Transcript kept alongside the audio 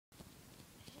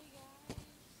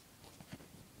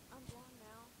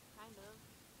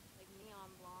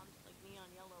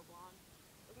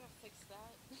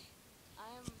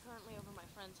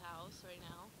friend's house right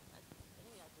now.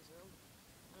 I presume.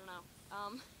 I don't know.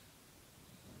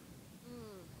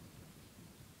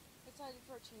 Excited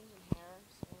for a change in hair,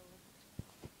 so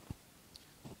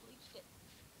bleached it.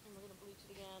 And we're gonna bleach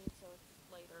it again so it's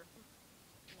lighter.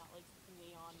 Not like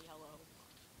neon yellow.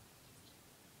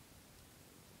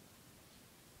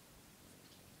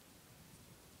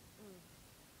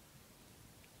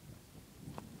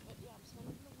 But yeah, I'm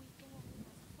spending the weekend at my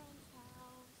friend's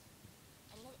house.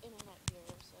 I don't have internet here,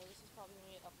 so this is probably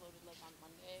gonna get uploaded like on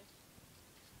Monday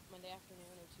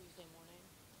afternoon or Tuesday morning.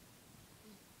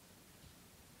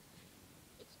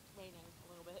 It's raining a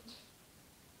little bit.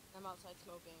 I'm outside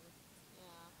smoking.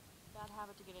 Yeah, bad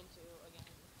habit to get into again.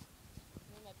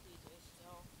 I'm in my PJs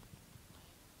still.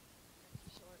 My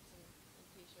shorts and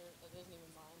t-shirt that isn't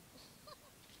even mine.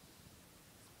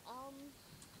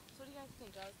 So what do you guys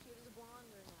think? I was cute as a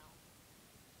blonde or no?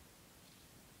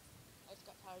 I just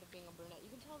got tired of being a brunette.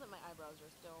 You can tell that my eyebrows are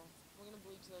still... We're gonna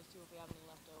bleach those too if we have any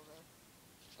left over.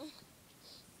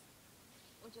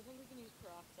 Which I think we can use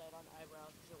peroxide on eyebrows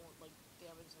because it won't like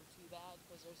damage them too bad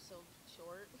because they're so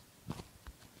short.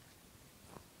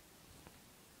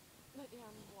 But yeah,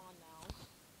 I'm blonde now.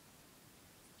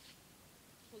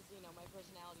 Because, you know, my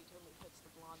personality totally fits the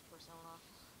blonde persona,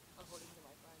 according to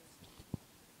my friends.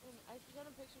 And I sent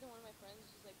a picture to one of my friends,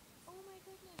 she's like, oh my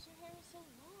goodness, your hair is so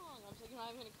long. I was like, you know,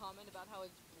 I'm going to comment about how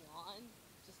it's blonde,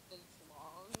 just that it's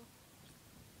long.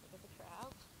 Like, what the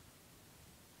crap?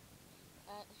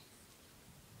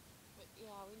 But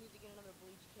yeah, we need to get another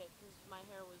bleach kit, because my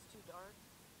hair was too dark,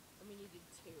 and we needed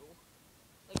two.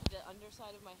 Like, the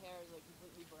underside of my hair is, like,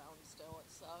 completely brown still, it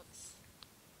sucks.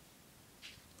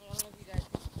 I don't know if you guys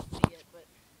can see it, but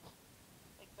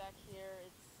like back here,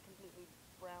 it's completely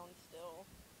brown still.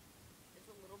 It's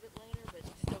a little bit lighter, but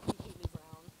it's still completely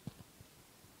brown.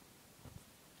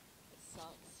 It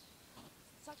sucks.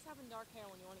 It sucks having dark hair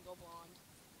when you want to go blonde.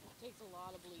 It takes a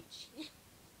lot of bleach.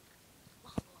 a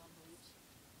lot of bleach.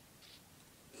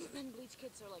 And bleach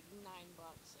kits are like $9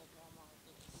 at Walmart,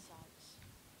 and it sucks.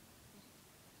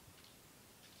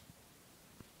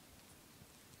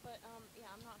 But yeah,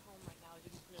 I'm not home right now, as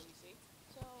you can clearly see.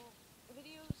 So,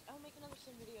 videos, I'll make another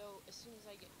sim video as soon as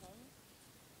I get home,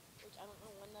 which I don't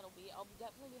know when that'll be. I'll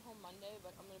definitely be home Monday,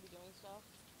 but I'm going to be doing stuff.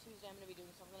 Tuesday I'm going to be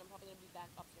doing something. I'm probably going to be back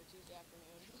up here Tuesday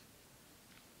afternoon.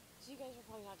 So you guys are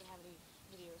probably not going to have any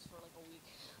videos for like a week.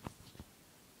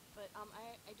 But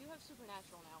I do have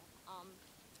Supernatural now.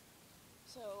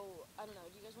 So, I don't know,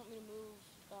 do you guys want me to move,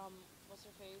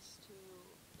 what's-her-face to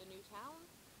the new town,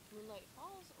 Moonlight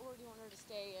Falls, or do you want her to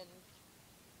stay in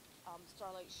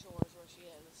Starlight Shores where she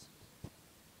is?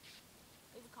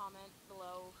 Leave a comment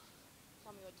below,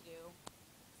 tell me what to do.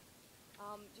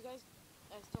 Do you guys,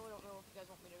 I still don't know if you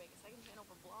guys want me to make a second channel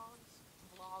for vlogs,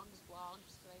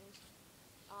 things.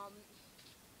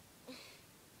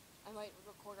 I might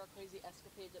record our crazy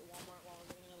escapades at Walmart while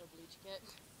we're getting another bleach kit.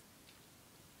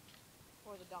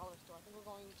 Or the dollar store. I think we're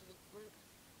going to we're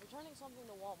returning something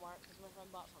to Walmart because my friend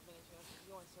bought something and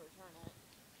she wants to return it.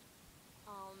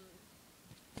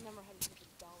 And then we're heading to the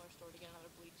dollar store to get another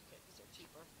bleach kit because they're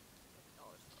cheaper at the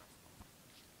dollar store.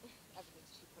 Everything's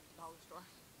cheaper at the dollar store.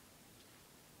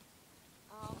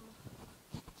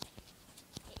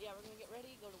 But yeah, we're gonna get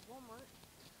ready, go to Walmart,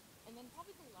 and then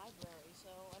probably the library.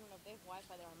 So I don't know if they have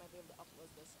Wi-Fi there. I might be able to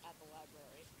upload this at the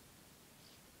library.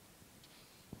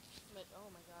 But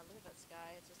oh my god, look at that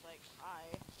sky. It's just like, hi.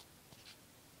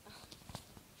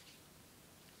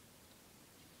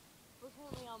 We're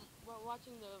currently we're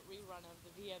watching the rerun of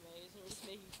the VMAs, and we're just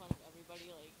making fun of everybody.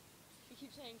 Like, we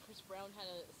keep saying Chris Brown had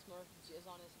a Smurf jizz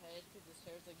on his head because his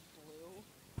hair's like blue.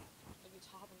 Like the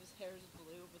top of his hair is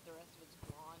blue, but the rest of it's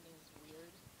blonde, and it's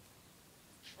weird.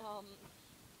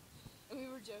 And we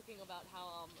were joking about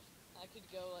how I could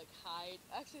go like hide.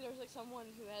 Actually, there was like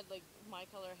someone who had like my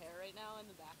color hair right now in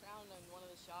the background in one of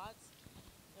the shots.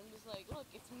 And I'm just like, look,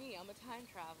 it's me. I'm a time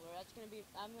traveler.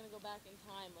 I'm gonna go back in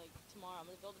time like tomorrow. I'm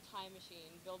gonna build a time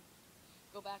machine. Go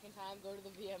back in time. Go to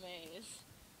the VMAs,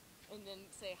 and then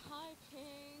say, hi,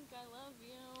 Pink. I love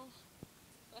you.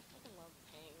 I fucking love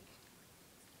Pink.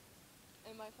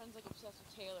 And my friend's like obsessed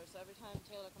with Taylor. So every time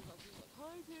Taylor comes up, she's like,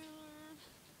 hi, Taylor.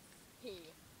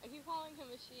 He. I keep calling him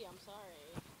a she, I'm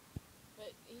sorry.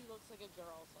 But he looks like a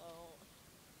girl, so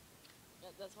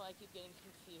that's why I keep getting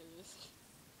confused.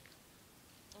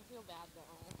 I feel bad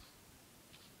though.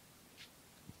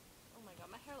 Oh my god,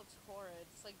 my hair looks horrid.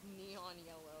 It's like neon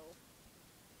yellow.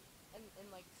 And in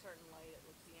like certain light it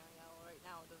looks neon yellow. Right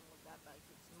now it doesn't look that bad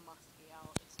because it's musky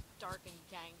out. It's dark and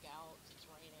dank out. It's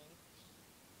raining.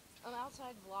 I'm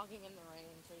outside vlogging in the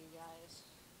rain for you guys.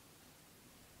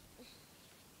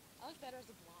 I look better as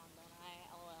a blonde, don't I?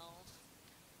 LOL.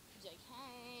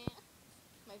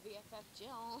 My VFF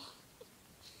Jill.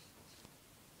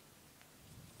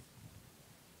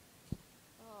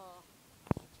 Oh,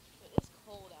 it is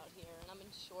cold out here, and I'm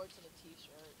in shorts and a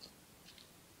t-shirt.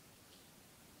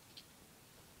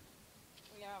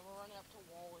 Yeah, we're running up to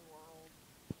Wally World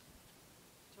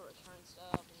to return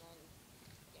stuff, and then,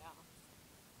 yeah.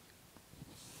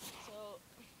 So,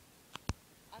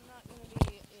 I'm not going to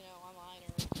be, online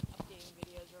or updating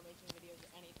videos or making videos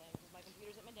or anything, because my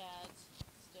computer's at my dad's,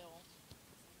 still,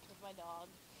 with my dog,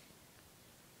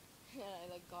 that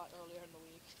I, got earlier in the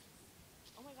week.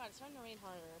 Oh my god, it's starting to rain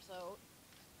harder, so,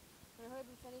 I'm going to hurry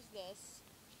up and finish this.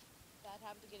 Bad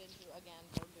habit to get into, again,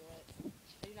 don't do it.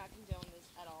 I do not condone this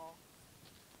at all.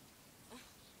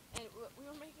 And we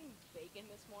were making bacon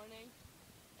this morning,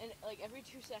 and every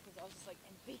 2 seconds I was just like,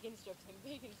 and bacon strips, and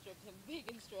bacon strips, and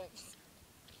bacon strips.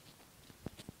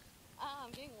 Ah,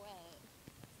 I'm getting wet.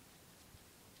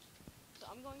 So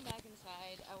I'm going back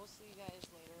inside. I will see you guys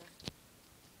later.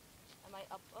 I might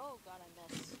oh god, I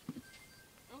missed.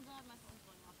 Oh god, my phone's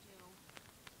going off too.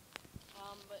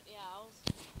 But yeah,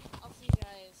 I'll see you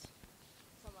guys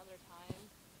some other time.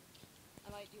 I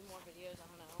might do more videos, I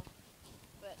don't know.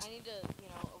 But I need to,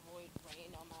 avoid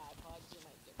rain on my iPod because it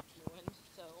might get ruined.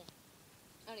 So,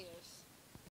 anyways.